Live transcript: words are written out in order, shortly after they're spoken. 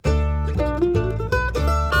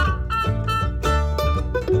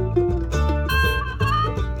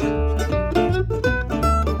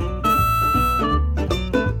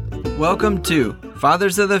Welcome to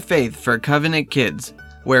Fathers of the Faith for Covenant Kids,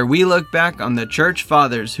 where we look back on the church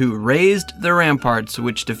fathers who raised the ramparts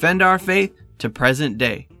which defend our faith to present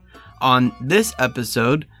day. On this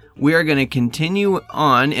episode, we are going to continue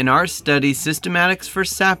on in our study Systematics for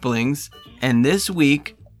Saplings, and this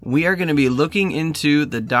week we are going to be looking into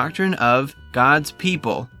the doctrine of God's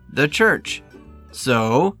people, the church.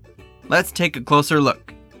 So, let's take a closer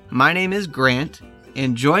look. My name is Grant,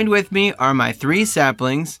 and joined with me are my three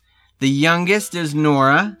saplings. The youngest is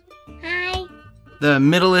Nora. Hi. The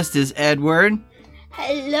middlest is Edward.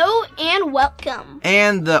 Hello and welcome.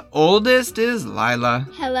 And the oldest is Lila.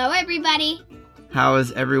 Hello, everybody. How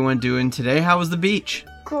is everyone doing today? How was the beach?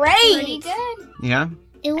 Great. Pretty good. Yeah?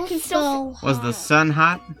 It was so Was the sun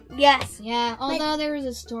hot? Yes. Yeah, although there was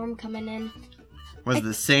a storm coming in. Was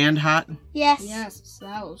the sand hot? Yes. Yes,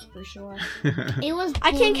 that was for sure. It was.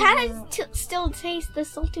 I can kind of still taste the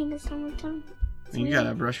saltiness on my tongue. You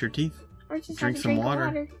gotta brush your teeth. Or just Drink have a some drink water. of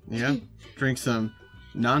water. Yeah. Drink some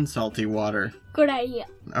non-salty water. Good idea.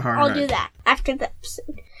 I'll do that after the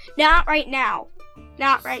episode. Not right now.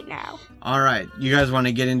 Not right now. All right. You guys want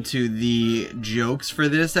to get into the jokes for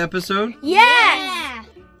this episode? Yes.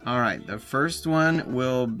 All right. The first one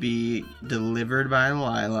will be delivered by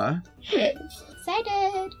Lila.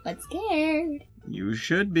 Excited, but scared. You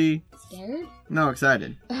should be. Scared? No,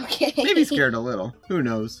 excited. Okay. Maybe scared a little. Who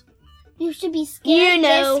knows? You should be scared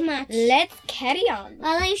this much. Let's carry on.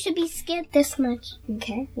 Lila, you should be scared this much.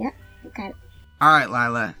 Okay, yeah. Okay. All right,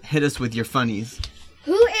 Lila. Hit us with your funnies.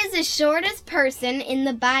 Who is the shortest person in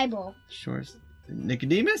the Bible? Sure.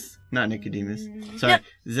 Nicodemus? Not Nicodemus. Sorry.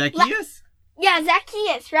 Zacchaeus? Yeah,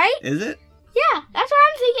 Zacchaeus, right? Is it? Yeah, that's what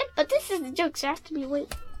I'm thinking. But this is the joke, so it has to be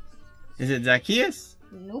wait. Is it Zacchaeus?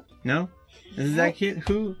 Nope. No? Is it Zacchaeus?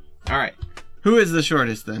 Who? All right. Who is the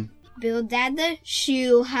shortest then? Bildad the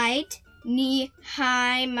Shuhite.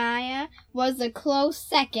 Nehemiah was a close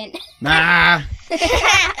second. Ah!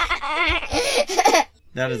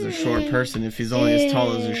 That is a short person if he's only as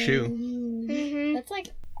tall as a shoe. Mm-hmm. That's like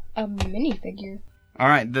a minifigure. All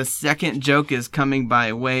right, the second joke is coming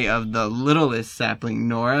by way of the littlest sapling,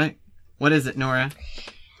 Nora. What is it, Nora?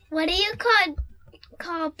 What do you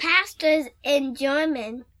call pastors in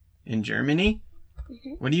German? In Germany?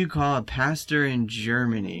 Mm-hmm. What do you call a pastor in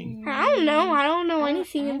Germany? I don't know. I don't know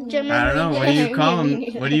anything in German. I don't know. What do you call them?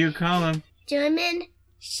 What do you call them? German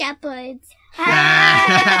shepherds.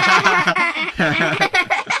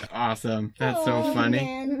 Awesome. That's so funny.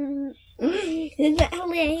 Isn't that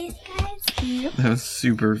hilarious, guys? That was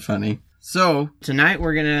super funny. So, tonight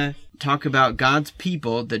we're going to talk about God's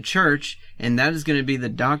people, the church, and that is going to be the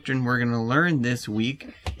doctrine we're going to learn this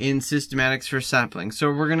week in Systematics for Saplings. So,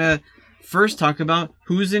 we're going to first talk about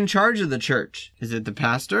who's in charge of the church. Is it the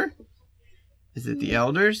pastor? Is it the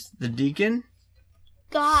elders? The deacon?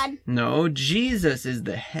 God. No, Jesus is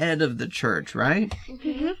the head of the church, right?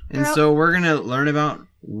 Mm-hmm. And so we're going to learn about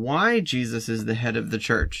why Jesus is the head of the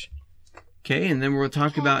church. Okay, and then we'll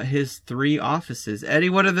talk about his three offices. Eddie,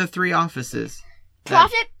 what are the three offices?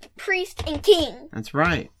 Prophet, priest, and king. That's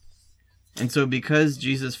right. And so because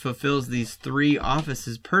Jesus fulfills these three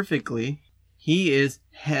offices perfectly, he is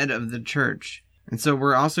head of the church. And so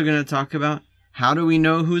we're also going to talk about how do we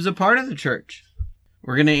know who's a part of the church?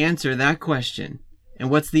 We're going to answer that question.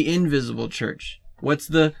 And what's the invisible church? What's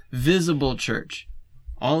the visible church?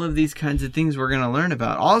 All of these kinds of things we're going to learn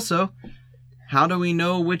about. Also, how do we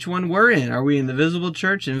know which one we're in? Are we in the visible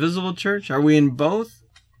church, invisible church? Are we in both?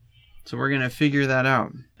 So we're going to figure that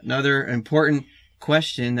out. Another important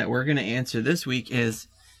question that we're going to answer this week is,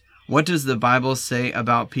 what does the Bible say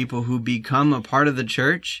about people who become a part of the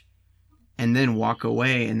church and then walk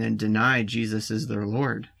away and then deny Jesus is their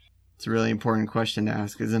Lord? It's a really important question to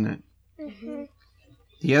ask, isn't it? Mm-hmm.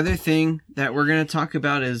 The other thing that we're going to talk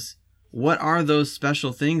about is, what are those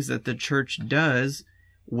special things that the church does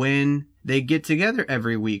when they get together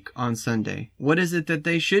every week on Sunday? What is it that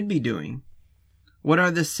they should be doing? What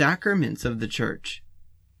are the sacraments of the church?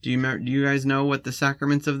 Do you guys know what the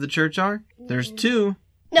sacraments of the church are? There's two.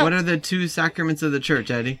 No. What are the two sacraments of the church,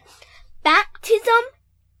 Eddie? Baptism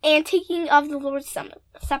and taking of the Lord's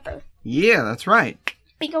Supper. Yeah, that's right.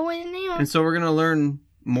 We go in there. And so we're going to learn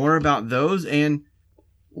more about those and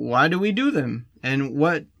why do we do them? And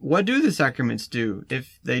what do the sacraments do,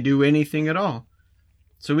 if they do anything at all?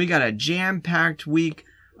 So we got a jam-packed week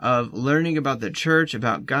of learning about the church,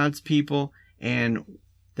 about God's people, and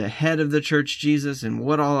the head of the church, Jesus, and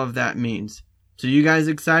what all of that means. So you guys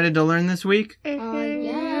excited to learn this week? Mm-hmm. Yeah.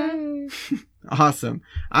 Awesome.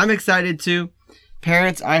 I'm excited too.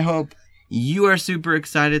 Parents, I hope you are super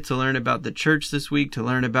excited to learn about the church this week, to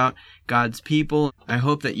learn about God's people. I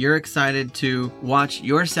hope that you're excited to watch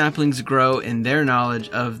your saplings grow in their knowledge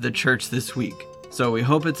of the church this week. So we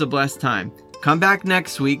hope it's a blessed time. Come back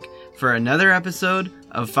next week for another episode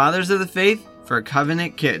of Fathers of the Faith for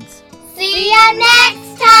Covenant Kids. See ya next